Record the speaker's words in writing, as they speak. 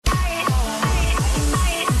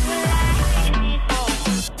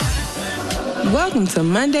Welcome to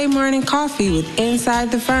Monday Morning Coffee with Inside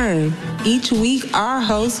the Firm. Each week, our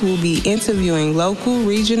hosts will be interviewing local,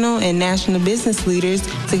 regional, and national business leaders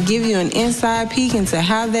to give you an inside peek into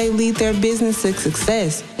how they lead their business to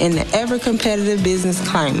success in the ever-competitive business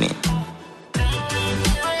climate.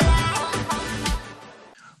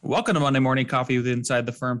 Welcome to Monday Morning Coffee with Inside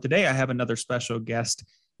the Firm. Today, I have another special guest,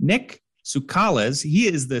 Nick Tsoukalas. He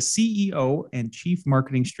is the CEO and Chief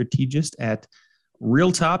Marketing Strategist at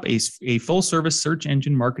Realtop, a full-service search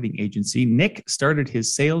engine marketing agency. Nick started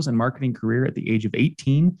his sales and marketing career at the age of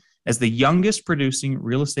 18 as the youngest producing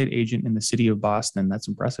real estate agent in the city of Boston. That's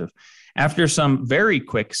impressive. After some very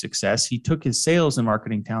quick success, he took his sales and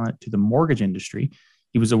marketing talent to the mortgage industry.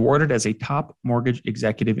 He was awarded as a top mortgage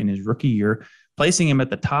executive in his rookie year, placing him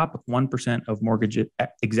at the top 1% of mortgage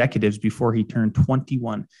executives before he turned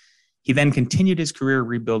 21. He then continued his career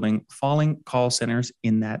rebuilding falling call centers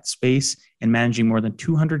in that space and managing more than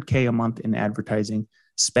 $200K a month in advertising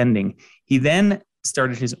spending. He then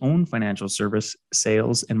started his own financial service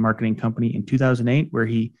sales and marketing company in 2008, where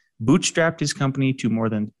he bootstrapped his company to more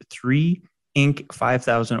than 3 Inc.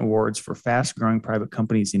 5000 awards for fast-growing private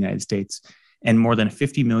companies in the United States and more than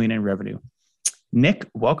 $50 million in revenue. Nick,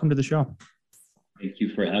 welcome to the show. Thank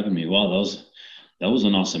you for having me. Wow, that was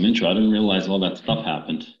an awesome intro. I didn't realize all that stuff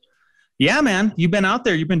happened. Yeah, man, you've been out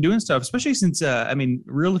there. You've been doing stuff, especially since,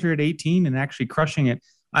 realtor at 18 and actually crushing it.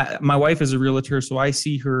 My wife is a realtor, so I've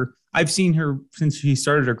seen her since she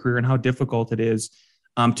started her career and how difficult it is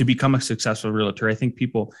to become a successful realtor. I think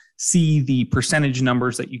people see the percentage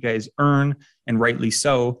numbers that you guys earn, and rightly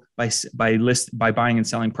so, by buying and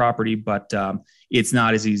selling property, but it's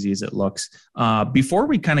not as easy as it looks. Before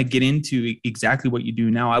we kind of get into exactly what you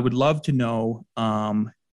do now, I would love to know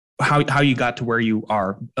how you got to where you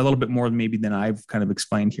are a little bit more maybe than I've kind of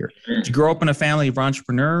explained here. Did you grow up in a family of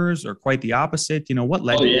entrepreneurs or quite the opposite? What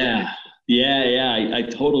led you? Yeah. I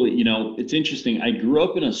totally, it's interesting. I grew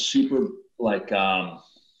up in a super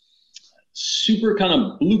kind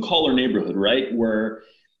of blue collar neighborhood, right? Where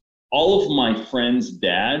all of my friends'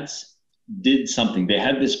 dads did something. They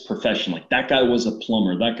had this profession, like that guy was a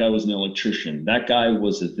plumber, that guy was an electrician, that guy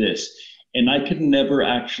was a this. And I could never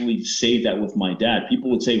actually say that with my dad. People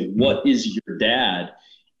would say, "What is your dad?"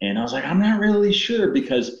 And I was like, I'm not really sure,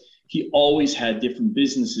 because he always had different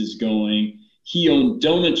businesses going. He owned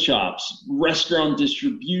donut shops, restaurant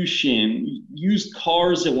distribution, used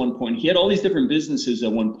cars at one point. He had all these different businesses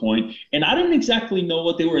at one point, and I didn't exactly know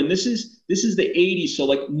what they were. And this is the 80s. So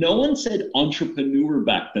like no one said entrepreneur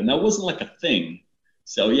back then. That wasn't like a thing.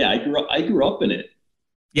 So yeah, I grew up in it.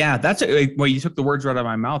 Yeah, that's well, you took the words right out of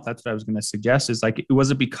my mouth. That's what I was going to suggest is like,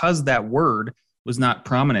 was it because that word was not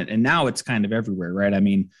prominent and now it's kind of everywhere, right? I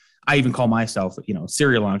mean, I even call myself,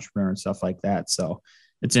 serial entrepreneur and stuff like that. So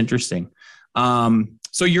it's interesting.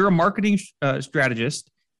 So you're a marketing strategist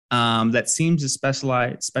that seems to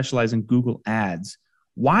specialize in Google Ads.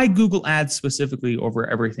 Why Google Ads specifically over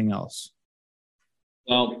everything else?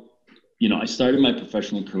 Well, I started my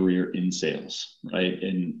professional career in sales, right?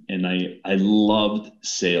 And I loved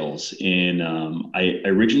sales. And I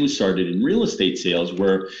originally started in real estate sales,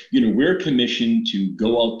 where, we're commissioned to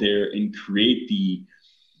go out there and create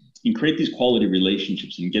these quality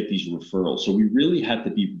relationships and get these referrals. So we really had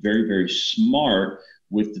to be very, very smart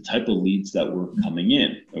with the type of leads that were coming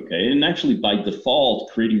in, okay? And actually by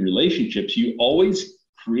default, creating relationships, you always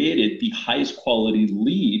created the highest quality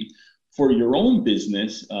lead for your own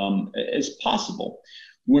business as possible.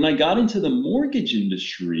 When I got into the mortgage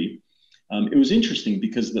industry, it was interesting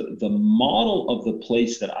because the model of the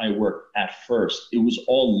place that I worked at first, it was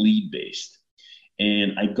all lead based.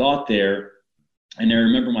 And I got there and I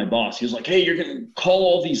remember my boss, he was like, "Hey, you're gonna call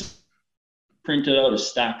all these," printed out a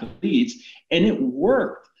stack of leads, and it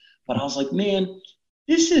worked. But I was like, man,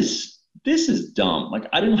 this is dumb. Like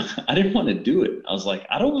I didn't want to do it. I was like,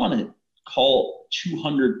 I don't want to call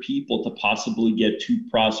 200 people to possibly get 2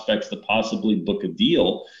 prospects to possibly book a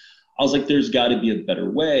deal. I was like, there's got to be a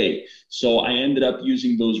better way. So I ended up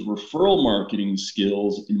using those referral marketing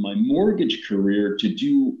skills in my mortgage career to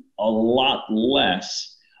do a lot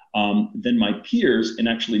less than my peers and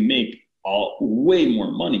actually make way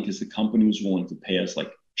more money, because the company was willing to pay us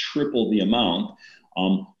like triple the amount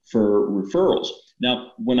for referrals.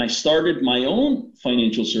 Now, when I started my own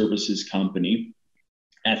financial services company,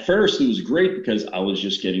 at first, it was great because I was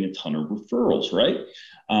just getting a ton of referrals, right?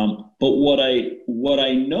 But what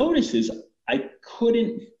I noticed is I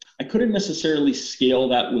couldn't necessarily scale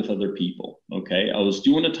that with other people, okay? I was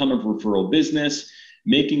doing a ton of referral business,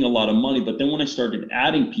 making a lot of money, but then when I started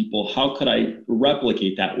adding people, how could I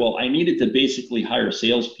replicate that? Well, I needed to basically hire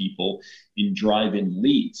salespeople and drive in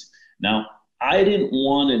leads. Now, I didn't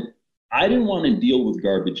want to I didn't want to deal with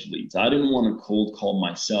garbage leads. I didn't want to cold call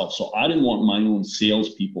myself. So I didn't want my own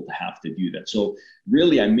salespeople to have to do that. So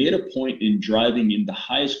really, I made a point in driving in the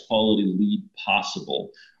highest quality lead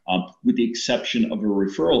possible, with the exception of a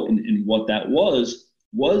referral. And what that was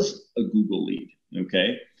a Google lead,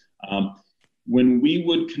 okay? When we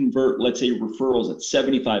would convert, let's say, referrals at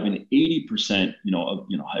 75 and 80%,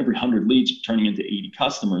 every 100 leads turning into 80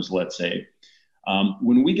 customers, let's say,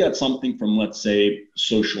 when we got something from, let's say,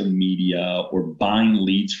 social media or buying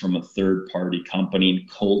leads from a third-party company and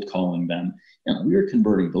cold calling them, we were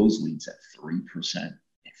converting those leads at 3%, at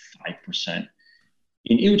 5%.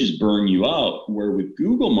 And it would just burn you out. Where with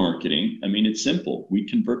Google marketing, I mean, it's simple. We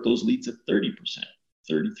convert those leads at 30%,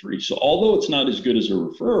 33%. So although it's not as good as a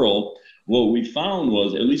referral, what we found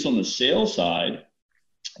was, at least on the sales side,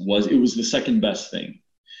 it was the second best thing.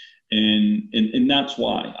 And that's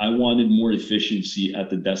why I wanted more efficiency at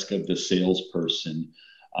the desk of the salesperson,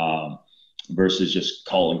 versus just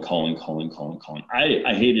calling.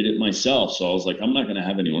 I hated it myself. So I was like, I'm not going to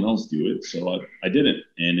have anyone else do it. So I did it,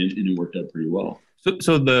 and it worked out pretty well.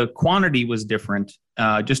 So the quantity was different.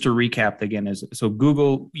 Just to recap again, so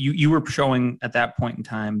Google, you were showing at that point in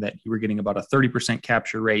time that you were getting about a 30%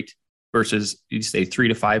 capture rate versus, you say 3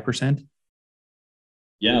 to 5%?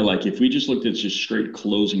 Yeah, like if we just looked at just straight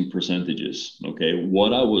closing percentages, okay,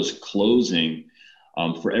 what I was closing,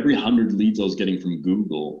 for every 100 leads I was getting from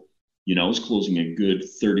Google, I was closing a good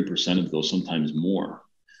 30% of those, sometimes more.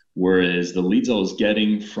 Whereas the leads I was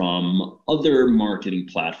getting from other marketing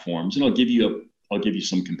platforms, and I'll give you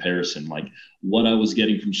some comparison, like what I was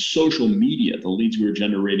getting from social media, the leads we were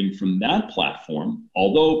generating from that platform,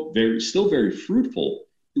 although still very fruitful,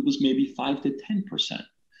 it was maybe 5 to 10%.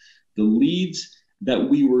 The leads that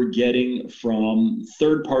we were getting from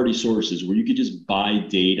third-party sources, where you could just buy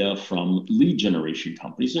data from lead generation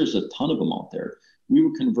companies, there's a ton of them out there. We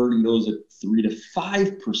were converting those at 3 to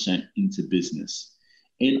 5% into business.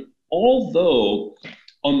 And although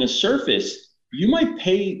on the surface, you might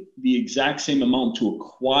pay the exact same amount to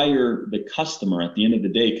acquire the customer at the end of the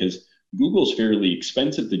day, because Google's fairly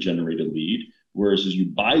expensive to generate a lead, whereas as you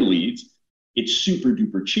buy leads, it's super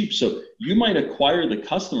duper cheap. So you might acquire the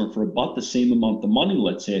customer for about the same amount of money,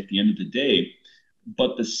 let's say, at the end of the day,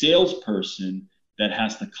 but the salesperson that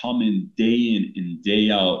has to come in and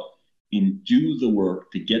day out and do the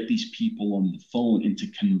work to get these people on the phone and to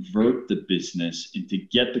convert the business and to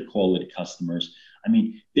get the quality customers, I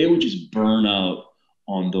mean, they would just burn out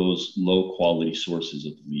on those low quality sources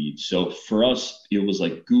of leads. So for us, it was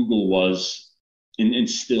like Google was, and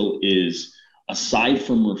still is, aside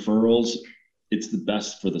from referrals, it's the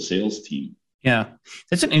best for the sales team. Yeah,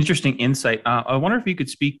 that's an interesting insight. I wonder if you could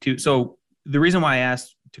speak to, so the reason why I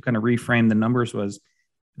asked to kind of reframe the numbers was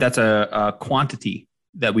that's a quantity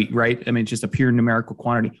that right? I mean, it's just a pure numerical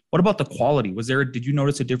quantity. What about the quality? Did you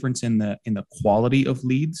notice a difference in the quality of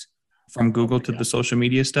leads from Google to the social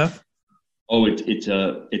media stuff? Oh, it's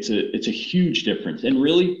a huge difference. And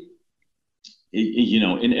really,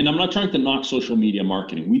 and I'm not trying to knock social media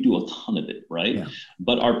marketing. We do a ton of it, right? Yeah.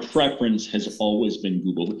 But our preference has always been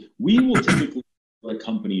Google. We will typically put a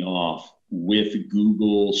company off with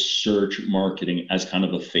Google search marketing as kind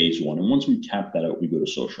of a phase one. And once we cap that out, we go to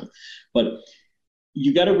social. But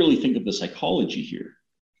you got to really think of the psychology here.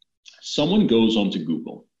 Someone goes onto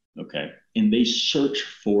Google, okay, and they search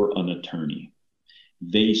for an attorney.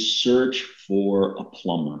 They search for a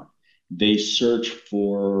plumber. They search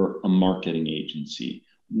for a marketing agency,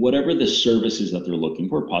 whatever the services that they're looking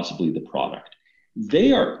for, possibly the product.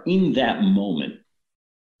 They are in that moment.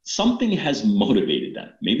 Something has motivated them.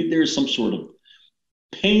 Maybe there's some sort of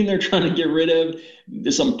pain they're trying to get rid of.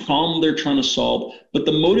 There's some problem they're trying to solve, but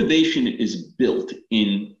the motivation is built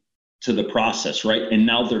into the process, right? And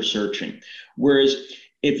now they're searching. Whereas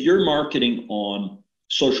if you're marketing on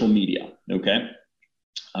social media, okay,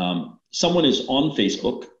 someone is on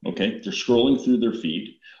Facebook, okay, they're scrolling through their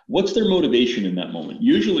feed. What's their motivation in that moment?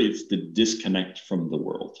 Usually it's the disconnect from the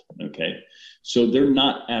world, okay? So they're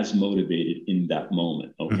not as motivated in that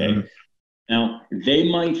moment, okay? Mm-hmm. Now, they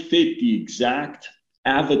might fit the exact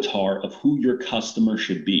avatar of who your customer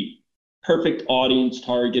should be. Perfect audience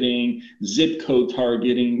targeting, zip code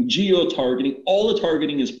targeting, geo targeting, all the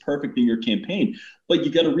targeting is perfect in your campaign. But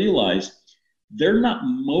you got to realize they're not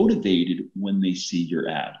motivated when they see your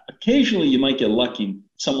ad. Occasionally, you might get lucky.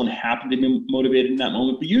 Someone happened to be motivated in that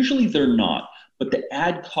moment, but usually they're not. But the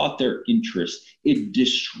ad caught their interest. It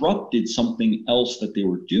disrupted something else that they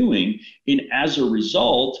were doing. And as a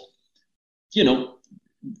result,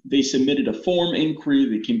 they submitted a form inquiry.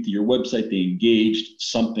 They came to your website. They engaged.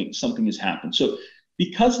 Something has happened. So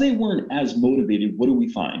because they weren't as motivated, what do we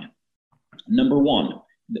find? Number one,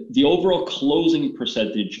 the overall closing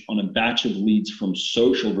percentage on a batch of leads from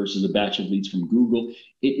social versus a batch of leads from Google,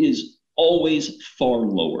 it is always far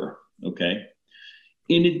lower, okay?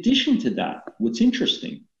 In addition to that, what's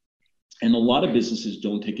interesting, and a lot of businesses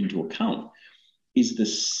don't take into account, is the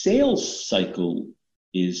sales cycle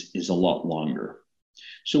is a lot longer.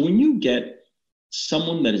 So when you get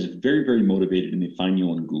someone that is very, very motivated and they find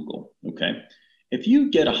you on Google, okay? If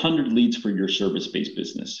you get 100 leads for your service-based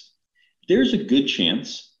business, there's a good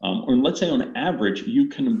chance, or let's say on average, you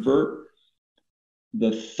convert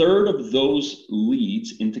the third of those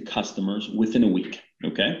leads into customers within a week,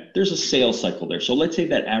 okay? There's a sales cycle there. So let's say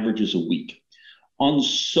that average is a week. On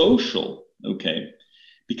social, okay,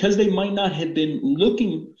 because they might not have been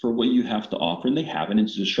looking for what you have to offer, and they haven't,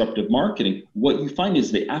 it's disruptive marketing, what you find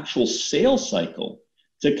is the actual sales cycle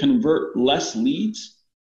to convert less leads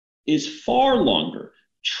is far longer,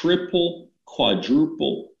 triple,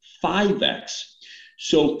 quadruple, 5x.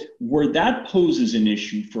 So where that poses an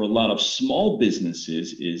issue for a lot of small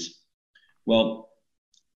businesses is, well,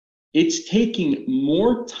 it's taking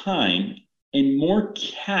more time and more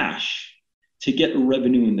cash to get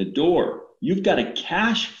revenue in the door. You've got to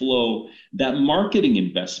cash flow that marketing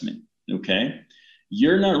investment, okay?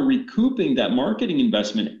 You're not recouping that marketing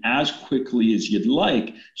investment as quickly as you'd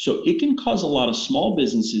like. So it can cause a lot of small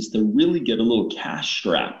businesses to really get a little cash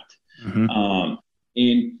strapped. Mm-hmm.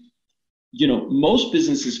 And, you know, most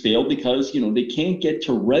businesses fail because, you know, they can't get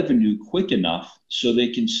to revenue quick enough so they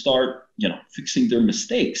can start, you know, fixing their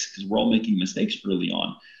mistakes, because we're all making mistakes early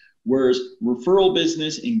on. Whereas referral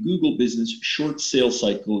business and Google business, short sales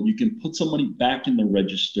cycle, you can put somebody back in the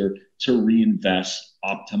register to reinvest,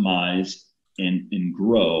 optimize, and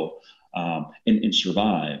grow, and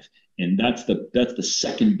survive. And that's the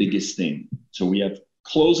second biggest thing. So we have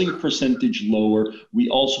closing percentage lower. We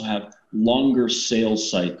also have longer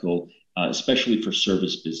sales cycle, especially for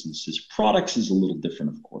service businesses. Products is a little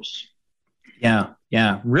different, of course.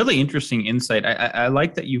 Yeah. Really interesting insight. I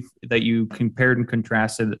like that you compared and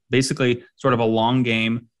contrasted basically sort of a long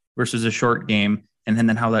game versus a short game, and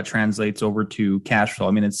then how that translates over to cash flow.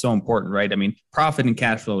 I mean, it's so important, right? I mean, profit and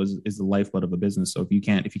cash flow is the lifeblood of a business. So if you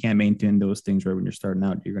can't maintain those things right when you're starting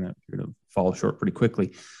out, you're gonna fall short pretty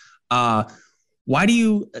quickly. So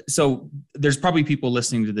there's probably people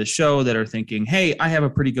listening to this show that are thinking, hey, I have a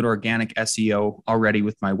pretty good organic SEO already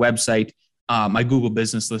with my website. My Google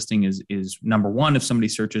business listing is number one if somebody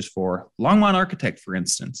searches for Longmont Architect, for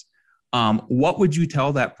instance. What would you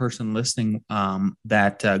tell that person listening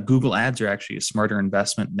that Google ads are actually a smarter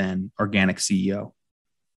investment than organic SEO?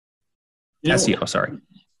 SEO, sorry.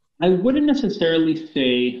 I wouldn't necessarily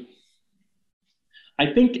say.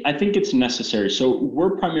 I think it's necessary. So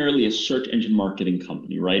we're primarily a search engine marketing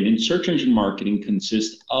company, right? And search engine marketing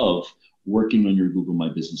consists of working on your Google My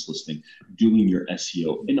Business listing, doing your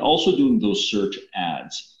SEO, and also doing those search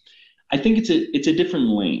ads. I think it's a different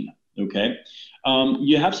lane, okay?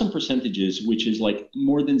 You have some percentages, which is like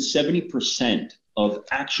more than 70% of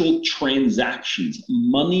actual transactions,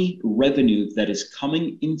 money, revenue that is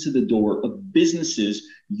coming into the door of businesses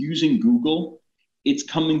using Google, it's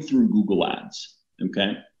coming through Google Ads,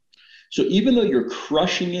 okay? So even though you're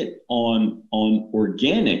crushing it on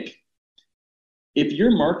organic, if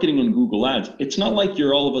you're marketing on Google Ads, it's not like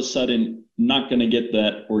you're all of a sudden not going to get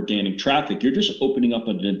that organic traffic. You're just opening up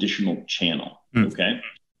an additional channel, okay?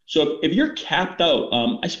 So if you're capped out,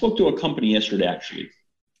 I spoke to a company yesterday, actually.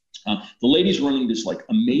 The lady's running this like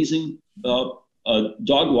amazing dog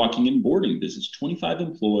walking and boarding business, 25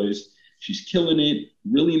 employees. She's killing it,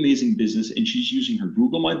 really amazing business. And she's using her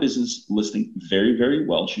Google My Business listing very, very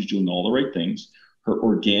well. She's doing all the right things. Her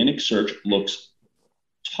organic search looks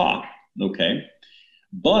top, okay?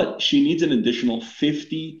 But she needs an additional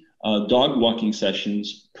 50 dog walking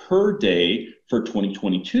sessions per day for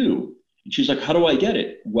 2022. And she's like, how do I get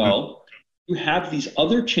it? Well, you have these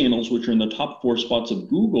other channels, which are in the top 4 spots of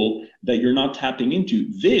Google that you're not tapping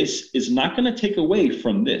into. This is not going to take away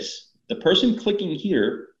from this. The person clicking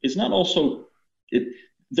here is not also,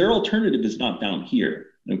 their alternative is not down here,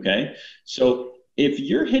 okay? So if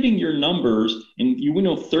you're hitting your numbers and you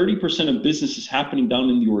know 30% of business is happening down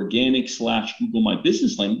in the organic / Google My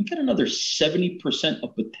Business lane, you get another 70%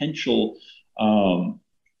 of potential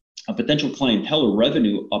clientele or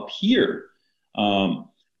revenue up here.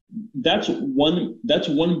 That's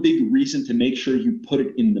one big reason to make sure you put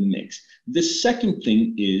it in the mix. The second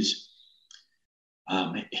thing is,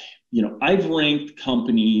 I've ranked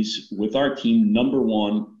companies with our team number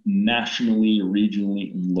 1 nationally,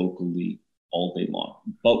 regionally, and locally all day long.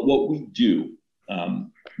 But what we do,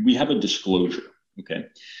 we have a disclosure, okay?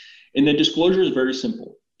 And the disclosure is very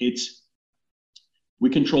simple. It's We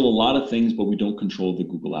control a lot of things, but we don't control the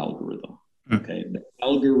Google algorithm. Okay. The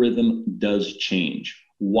algorithm does change.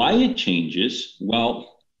 Why it changes?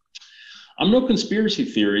 Well, I'm no conspiracy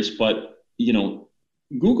theorist, but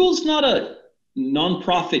Google's not a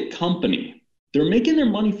nonprofit company. They're making their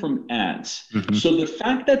money from ads. Mm-hmm. So the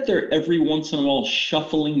fact that they're every once in a while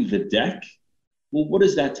shuffling the deck, well, what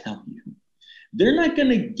does that tell you? They're not going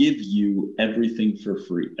to give you everything for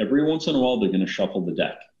free. Every once in a while, they're going to shuffle the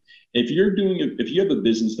deck. If you have a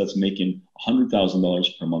business that's making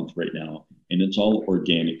 $100,000 per month right now, and it's all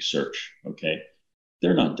organic search, okay,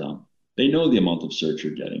 they're not dumb. They know the amount of search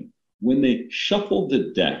you're getting. When they shuffle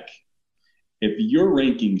the deck, if your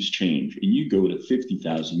rankings change and you go to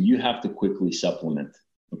 50,000, you have to quickly supplement,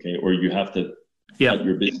 okay, or you have to cut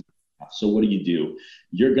your business. So what do?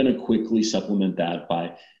 You're going to quickly supplement that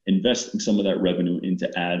by investing some of that revenue into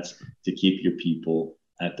ads to keep your people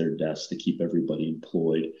at their desks, to keep everybody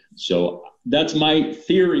employed. So that's my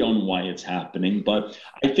theory on why it's happening. But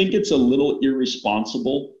I think it's a little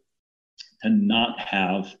irresponsible to not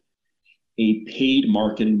have a paid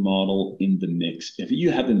marketing model in the mix. If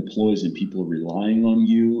you have employees and people relying on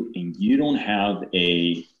you and you don't have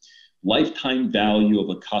a lifetime value of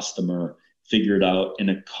a customer figured out and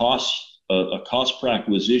a cost per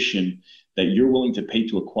acquisition that you're willing to pay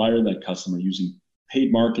to acquire that customer using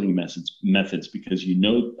paid marketing methods because you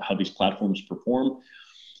know how these platforms perform,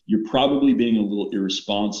 you're probably being a little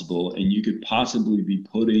irresponsible, and you could possibly be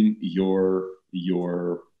putting your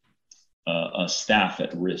staff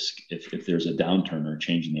at risk if there's a downturn or a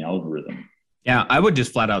change in the algorithm. Yeah, I would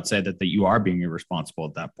just flat out say that you are being irresponsible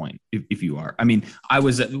at that point, if you are. I mean,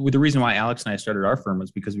 the reason why Alex and I started our firm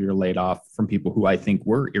was because we were laid off from people who I think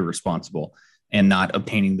were irresponsible and not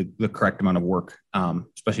obtaining the correct amount of work,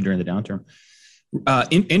 especially during the downturn.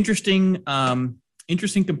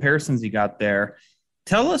 Interesting comparisons you got there.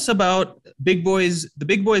 Tell us about the big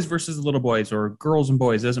boys versus the little boys, or girls and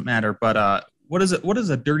boys, doesn't matter. But what is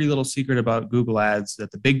a dirty little secret about Google Ads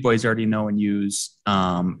that the big boys already know and use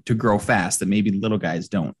to grow fast that maybe little guys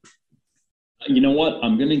don't? You know what?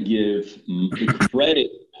 I'm going to give credit.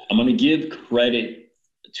 I'm going to give credit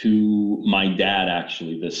to my dad,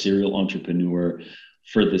 actually, the serial entrepreneur,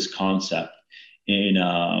 for this concept. And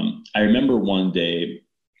I remember one day,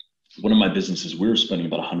 one of my businesses, we were spending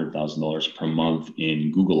about $100,000 per month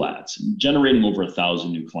in Google Ads, generating over 1,000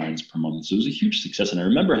 new clients per month. So it was a huge success. And I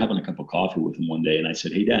remember having a cup of coffee with him one day, and I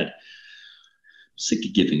said, "Hey, Dad, I'm sick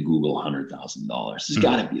of giving Google $100,000. There's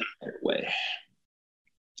got to be a better way."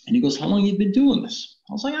 And he goes, "How long have you been doing this?"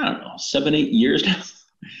 I was like, "I don't know, 7-8 years now."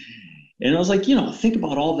 And I was like, think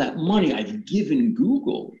about all that money I've given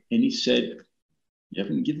Google. And he said, "You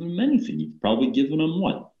haven't given them anything. You've probably given them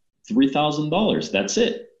what? $3,000. That's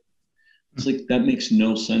it." It's like, that makes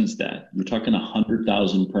no sense, Dad. We're talking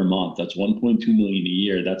 $100,000 per month. That's $1.2 million a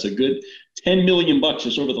year. That's a good $10 million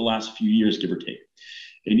just over the last few years, give or take.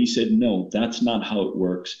 And he said, "No, that's not how it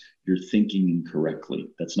works. You're thinking incorrectly.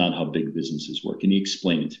 That's not how big businesses work." And he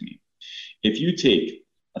explained it to me. If you take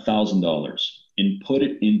 $1,000 and put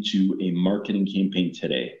it into a marketing campaign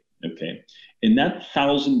today, okay, and that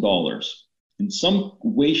 $1,000 in some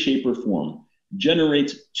way, shape, or form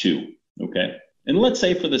generates $2, okay? And let's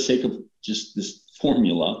say, for the sake of just this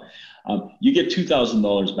formula, you get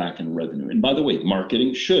 $2,000 back in revenue. And by the way,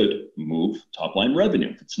 marketing should move top line revenue.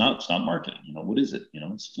 If it's not marketing. What is it?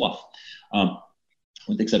 It's fluff,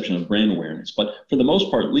 with the exception of brand awareness. But for the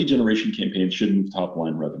most part, lead generation campaigns should move top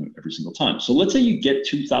line revenue every single time. So let's say you get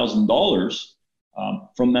 $2,000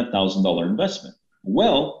 from that $1,000 investment.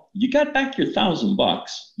 Well, you got back your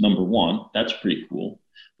 $1,000, number one. That's pretty cool.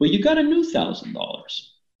 But you got a new $1,000.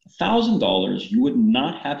 $1,000 you would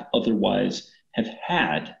not have otherwise have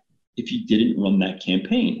had if you didn't run that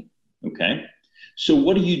campaign, okay? So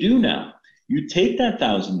what do you do now? You take that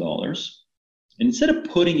 $1,000, and instead of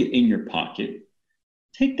putting it in your pocket,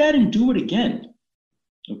 take that and do it again,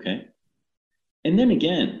 okay? And then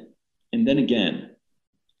again, and then again.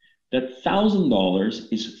 That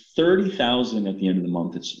 $1,000 is $30,000 at the end of the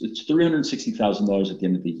month. It's $360,000 at the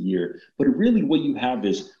end of the year. But really, what you have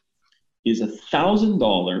is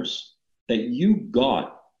 $1,000 that you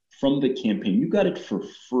got from the campaign. You got it for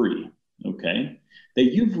free, okay?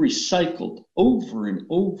 That you've recycled over and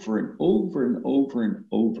over and over and over and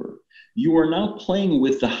over. You are now playing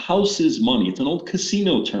with the house's money. It's an old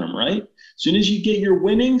casino term, right? As soon as you get your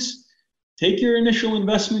winnings, take your initial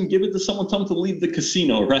investment, give it to someone, tell them to leave the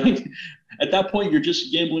casino, right? At that point, you're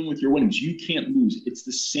just gambling with your winnings. You can't lose. It's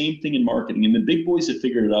the same thing in marketing. And the big boys have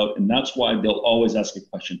figured it out. And that's why they'll always ask a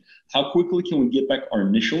question. How quickly can we get back our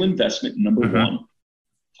initial investment, number one?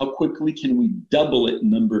 How quickly can we double it,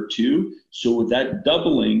 number two? So with that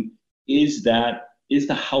doubling, is that is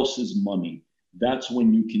the house's money. That's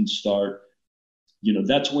when you can start,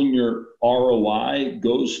 that's when your ROI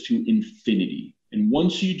goes to infinity. And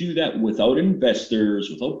once you do that without investors,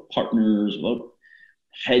 without partners, without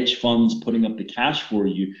hedge funds putting up the cash for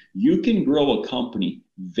you, you can grow a company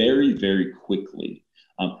very, very quickly.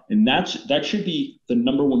 And that should be the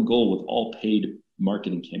number one goal with all paid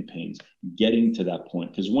marketing campaigns, getting to that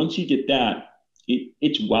point. Because once you get that,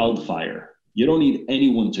 it's wildfire. You don't need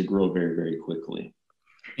anyone to grow very, very quickly.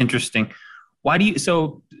 Interesting.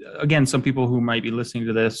 So again, some people who might be listening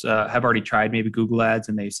to this have already tried maybe Google Ads,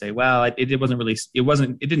 and they say, well, it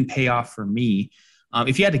didn't pay off for me.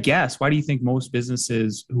 If you had to guess, why do you think most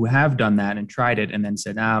businesses who have done that and tried it and then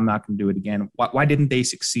said, I'm not going to do it again, why didn't they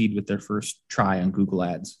succeed with their first try on Google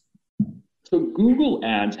Ads? So Google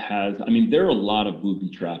Ads there are a lot of booby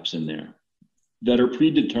traps in there that are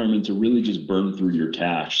predetermined to really just burn through your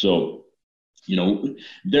cash. So,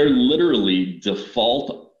 they're literally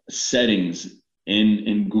default settings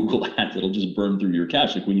in Google Ads that'll just burn through your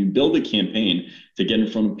cash. Like when you build a campaign to get in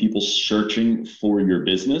front of people searching for your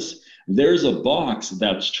business, there's a box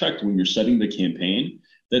that's checked when you're setting the campaign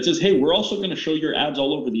that says, hey, we're also going to show your ads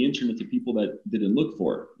all over the internet to people that didn't look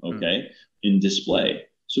for it, in display.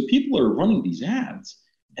 So people are running these ads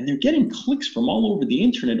and they're getting clicks from all over the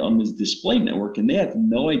internet on this display network, and they have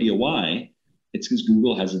no idea why. It's because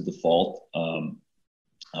Google has a default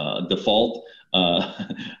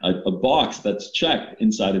a box that's checked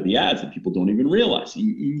inside of the ads that people don't even realize.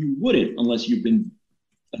 You wouldn't unless you've been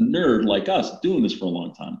a nerd like us doing this for a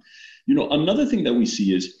long time. Another thing that we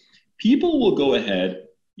see is people will go ahead,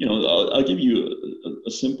 I'll give you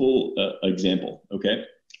a simple example, okay?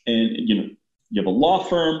 And, you have a law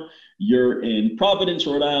firm, you're in Providence,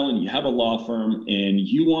 Rhode Island, you have a law firm, and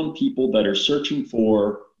you want people that are searching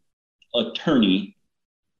for attorney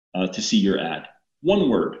to see your ad. One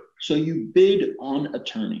word. So you bid on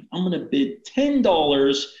attorney. I'm going to bid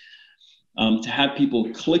 $10 to have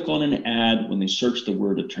people click on an ad when they search the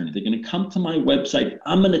word attorney. They're going to come to my website.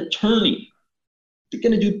 I'm an attorney. They're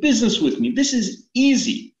going to do business with me. This is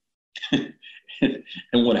easy.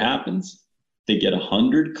 And what happens? They get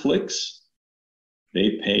 100 clicks.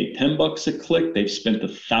 They pay $10 a click. They've spent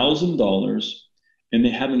 $1,000 and they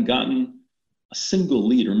haven't gotten a single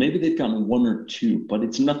lead, or maybe they've gotten one or two, but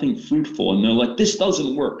it's nothing fruitful. And they're like, this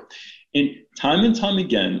doesn't work. And time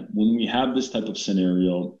again, when we have this type of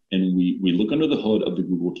scenario and we look under the hood of the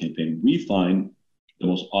Google campaign, we find the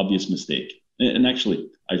most obvious mistake. And actually,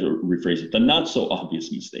 I rephrase it, the not so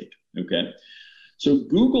obvious mistake, okay? So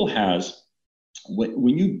Google has,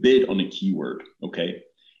 when you bid on a keyword, okay,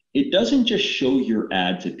 it doesn't just show your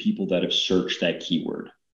ad to people that have searched that keyword.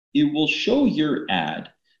 It will show your ad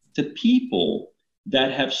to people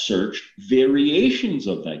that have searched variations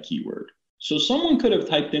of that keyword. So someone could have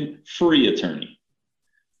typed in free attorney.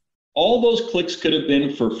 All those clicks could have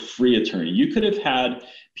been for free attorney. You could have had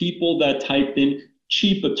people that typed in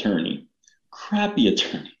cheap attorney, crappy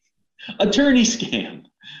attorney, attorney scam,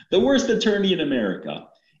 the worst attorney in America,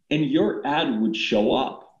 and your ad would show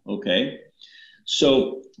up, okay?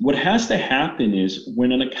 So what has to happen is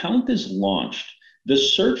when an account is launched, the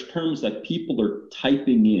search terms that people are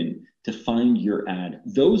typing in to find your ad,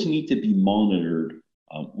 those need to be monitored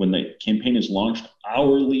when the campaign is launched,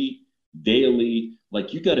 hourly, daily.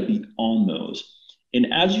 Like, you got to be on those.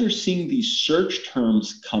 And as you're seeing these search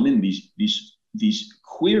terms come in, these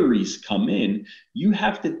queries come in, you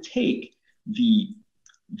have to take the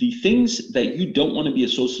things that you don't want to be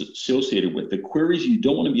associated with, the queries you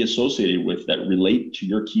don't want to be associated with that relate to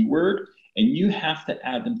your keyword, and you have to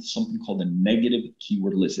add them to something called a negative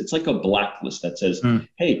keyword list. It's like a blacklist that says,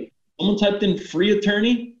 hey, someone typed in free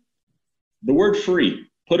attorney, the word free,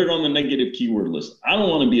 put it on the negative keyword list. I don't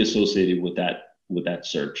want to be associated with that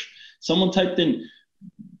search. Someone typed in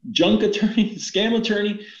junk attorney, scam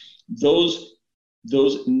attorney, those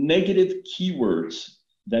negative keywords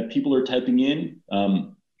that people are typing in,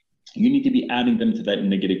 you need to be adding them to that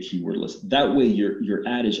negative keyword list. That way your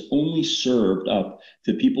ad is only served up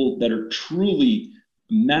to people that are truly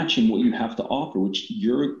matching what you have to offer, which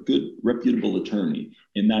you're a good, reputable attorney,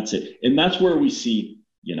 and that's it. And that's where we see,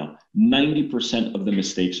 90% of the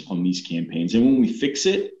mistakes on these campaigns. And when we fix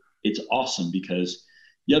it, it's awesome, because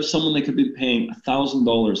you have someone that could be paying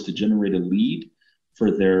 $1,000 to generate a lead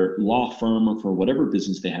for their law firm or for whatever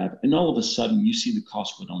business they have. And all of a sudden you see the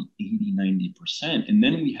cost go down 80, 90%. And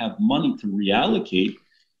then we have money to reallocate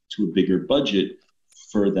to a bigger budget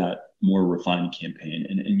for that more refined campaign.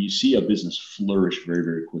 And you see a business flourish very,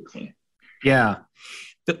 very quickly. Yeah.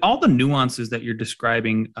 All the nuances that you're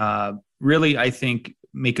describing really, I think,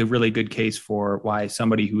 make a really good case for why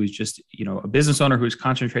somebody who is just, a business owner who's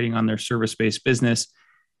concentrating on their service-based business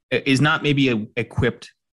is not maybe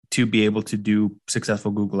equipped to be able to do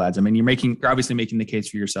successful Google ads. I mean, you're obviously making the case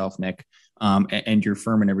for yourself, Nick, and your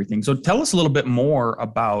firm and everything. So tell us a little bit more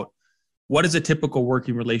about what is a typical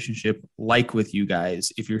working relationship like with you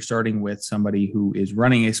guys if you're starting with somebody who is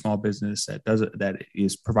running a small business that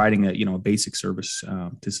is providing a basic service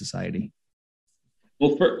to society?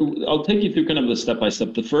 Well, I'll take you through kind of the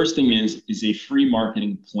step-by-step. The first thing is a free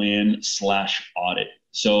marketing plan / audit.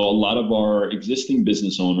 So a lot of our existing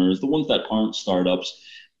business owners, the ones that aren't startups,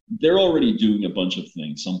 they're already doing a bunch of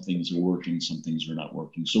things. Some things are working, some things are not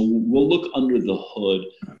working. So we'll look under the hood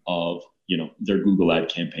of their Google ad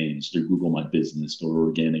campaigns, their Google My Business, their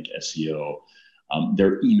organic SEO,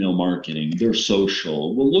 their email marketing, their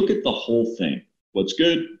social. We'll look at the whole thing. What's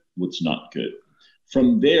good, what's not good.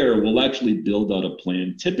 From there, we'll actually build out a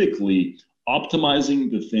plan, typically optimizing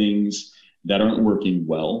the things that aren't working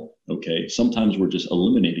well. Okay. Sometimes we're just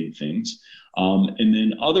eliminating things. And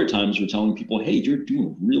then other times we're telling people, hey, you're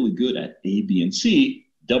doing really good at A, B, and C.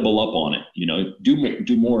 Double up on it,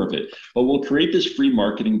 do more of it. But we'll create this free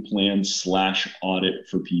marketing plan / audit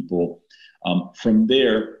for people. From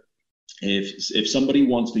there, if somebody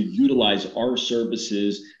wants to utilize our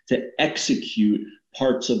services to execute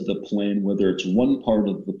parts of the plan, whether it's one part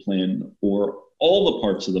of the plan or all the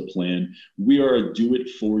parts of the plan, we are a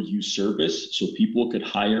do-it-for-you service. So people could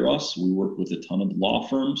hire us. We work with a ton of law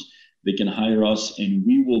firms. They can hire us and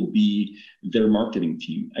we will be their marketing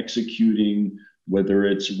team, executing whether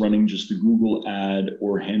it's running just a Google ad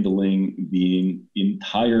or handling the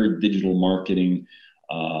entire digital marketing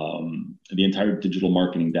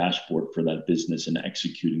dashboard for that business and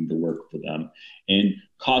executing the work for them. And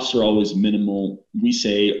costs are always minimal. We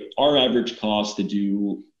say our average cost to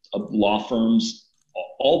do law firms,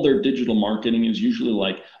 all their digital marketing is usually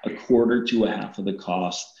like a quarter to a half of the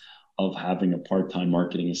cost of having a part-time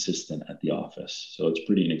marketing assistant at the office. So it's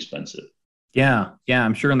pretty inexpensive. Yeah,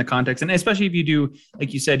 I'm sure in the context, and especially if you do,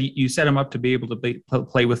 like you said, you set them up to be able to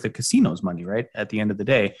play with the casino's money, right? At the end of the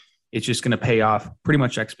day, it's just going to pay off pretty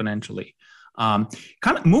much exponentially.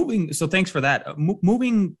 Kind of moving. So thanks for that.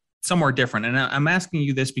 Moving somewhere different, and I'm asking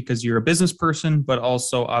you this because you're a business person, but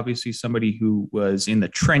also obviously somebody who was in the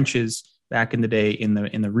trenches back in the day in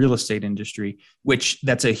the real estate industry, which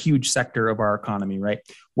that's a huge sector of our economy, right?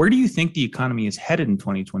 Where do you think the economy is headed in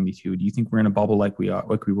 2022? Do you think we're in a bubble like we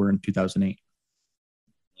were in 2008?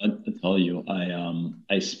 I'll tell you,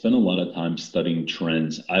 I spent a lot of time studying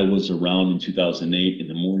trends. I was around in 2008 in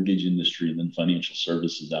the mortgage industry and then financial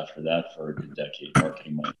services after that for a good decade,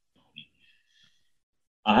 marketing my company.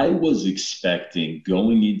 I was expecting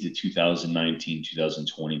going into 2019,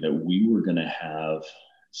 2020 that we were going to have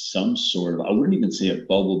some sort of, I wouldn't even say a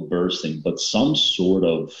bubble bursting, but some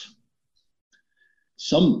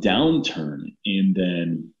downturn. And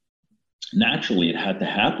then naturally it had to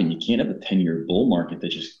happen. You can't have a 10-year bull market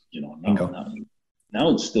that just, now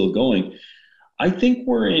it's still going. I think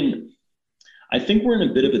we're in a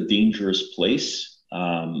bit of a dangerous place.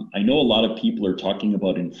 I know a lot of people are talking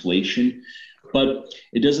about inflation, but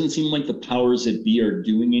it doesn't seem like the powers that be are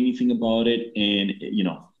doing anything about it. And,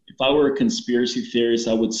 if I were a conspiracy theorist,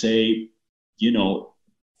 I would say, the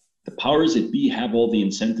powers that be have all the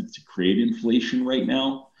incentive to create inflation right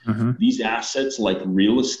now. Mm-hmm. These assets like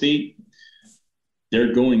real estate,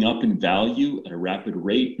 they're going up in value at a rapid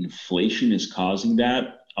rate. Inflation is causing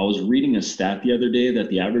that. I was reading a stat the other day that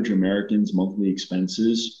the average American's monthly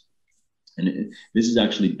expenses, and this is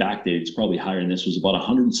actually backdated, it's probably higher than this, was about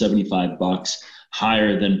 $175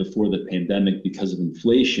 higher than before the pandemic because of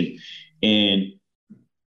inflation. And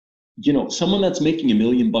someone that's making $1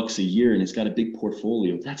 million a year and has got a big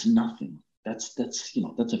portfolio, that's nothing. That's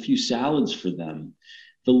a few salads for them.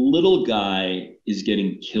 The little guy is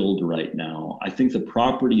getting killed right now. I think the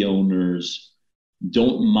property owners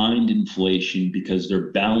don't mind inflation because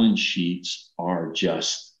their balance sheets are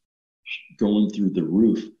just going through the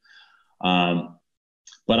roof.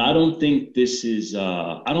 But I don't think this is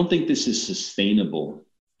sustainable.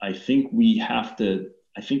 I think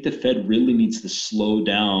the Fed really needs to slow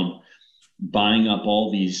down buying up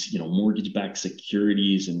all these, mortgage-backed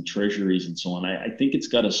securities and treasuries and so on. I think it's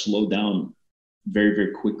got to slow down very,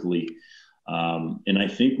 very quickly. And I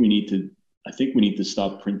think we need to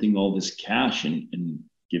stop printing all this cash and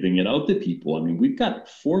giving it out to people. I mean, we've got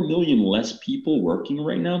 4 million less people working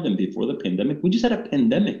right now than before the pandemic. We just had a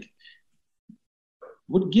pandemic.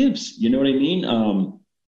 What gives? You know what I mean?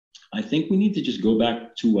 I think we need to just go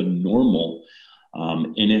back to a normal.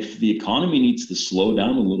 And if the economy needs to slow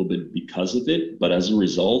down a little bit because of it, but as a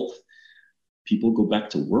result, people go back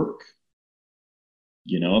to work,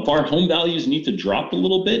 If our home values need to drop a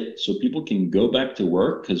little bit so people can go back to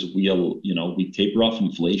work because we taper off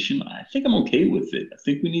inflation, I think I'm okay with it. I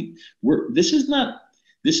think this is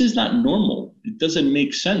not normal. It doesn't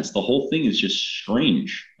make sense. The whole thing is just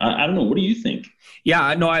strange. I don't know. What do you think?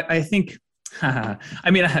 Yeah, no, I think, I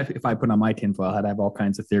mean, if I put on my tinfoil hat, I have all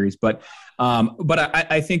kinds of theories, but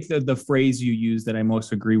I think the phrase you use that I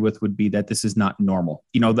most agree with would be that this is not normal,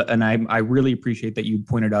 and I really appreciate that you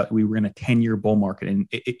pointed out we were in a 10-year bull market, and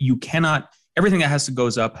you cannot, everything that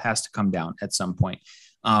goes up has to come down at some point.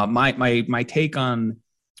 My take on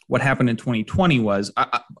what happened in 2020 was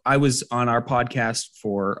I was on our podcast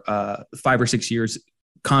for 5 or 6 years,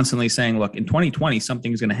 constantly saying, look, in 2020,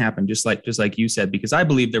 something's going to happen, just like you said, because I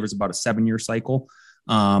believe there was about a 7-year cycle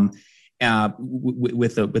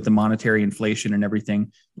with the monetary inflation and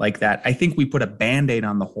everything like that. I think we put a Band-Aid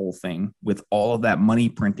on the whole thing with all of that money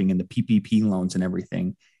printing and the PPP loans and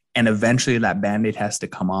everything. And eventually that Band-Aid has to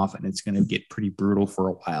come off, and it's going to get pretty brutal for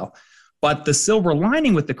a while. But the silver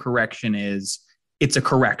lining with the correction is it's a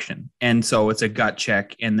correction. And so it's a gut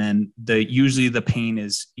check. And then usually the pain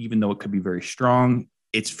is, even though it could be very strong,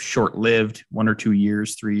 it's short-lived, 1 or 2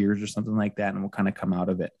 years, 3 years or something like that. And we'll kind of come out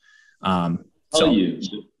of it. Tell you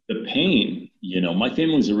the pain, my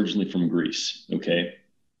family's originally from Greece. Okay.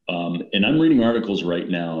 And I'm reading articles right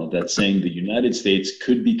now that's saying the United States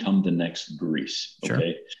could become the next Greece. Okay.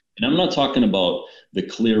 Sure. And I'm not talking about the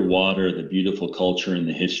clear water, the beautiful culture, and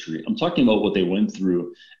the history. I'm talking about what they went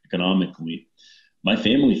through economically. My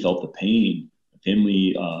family felt the pain. My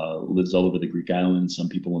family lives all over the Greek islands, some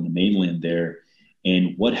people on the mainland there.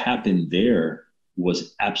 And what happened there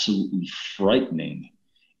was absolutely frightening.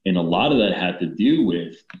 And a lot of that had to do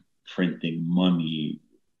with printing money,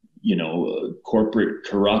 corporate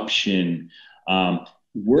corruption.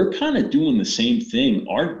 We're kind of doing the same thing.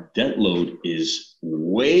 Our debt load is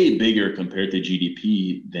way bigger compared to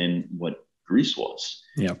GDP than what Greece was.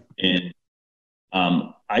 Yeah. And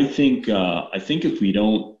I think if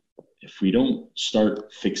we don't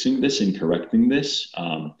start fixing this and correcting this,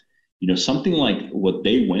 something like what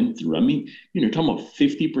they went through. I mean, you're talking about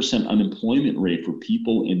 50% unemployment rate for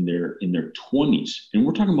people in their 20s. And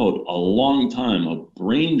we're talking about a long time, a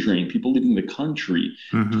brain drain, people leaving the country,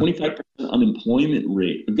 25% unemployment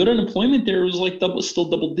rate. A good unemployment there was still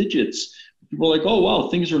double digits. People are like, oh, wow,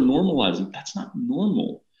 things are normalizing. That's not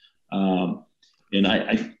normal. And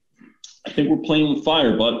I think we're playing with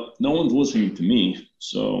fire, but no one's listening to me.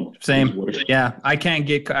 So same. Yeah. I can't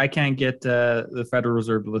get the Federal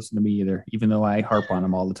Reserve to listen to me either, even though I harp on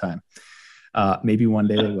them all the time. Maybe one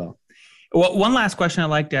day they will. Well, one last question I'd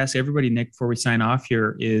like to ask everybody, Nick, before we sign off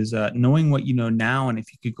here is knowing what you know now, and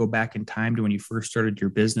if you could go back in time to when you first started your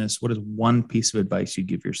business, what is one piece of advice you'd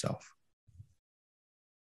give yourself?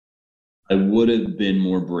 I would have been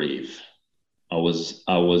more brave. I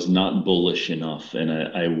was not bullish enough, and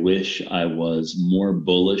I wish I was more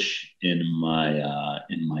bullish in my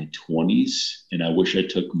 20s, and I wish I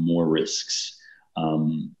took more risks.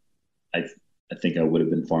 I think I would have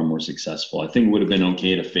been far more successful. I think it would have been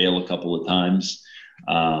okay to fail a couple of times,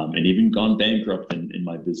 and even gone bankrupt in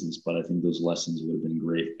my business. But I think those lessons would have been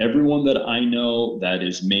great. Everyone that I know that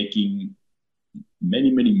is making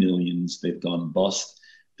many, many millions, they've gone bust.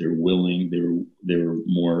 They're willing. They were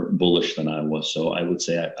more bullish than I was. So I would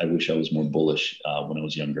say I wish I was more bullish when I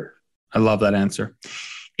was younger. I love that answer.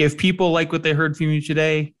 If people like what they heard from you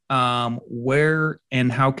today, where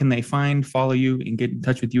and how can they follow you, and get in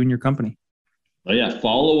touch with you and your company? Oh yeah,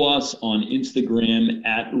 follow us on Instagram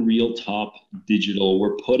at Realtop Digital.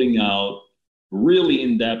 We're putting out really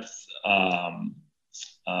in-depth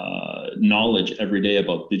knowledge every day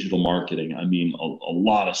about digital marketing. I mean, a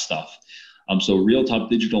lot of stuff. So Realtop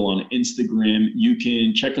Digital on Instagram. You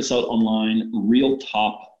can check us out online,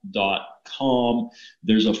 realtop.com.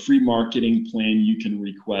 There's a free marketing plan you can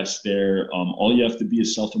request there. All you have to be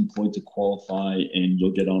is self-employed to qualify, and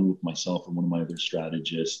you'll get on with myself and one of my other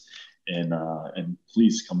strategists. And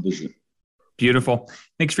please come visit. Beautiful.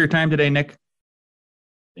 Thanks for your time today, Nick.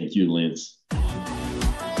 Thank you, Lance.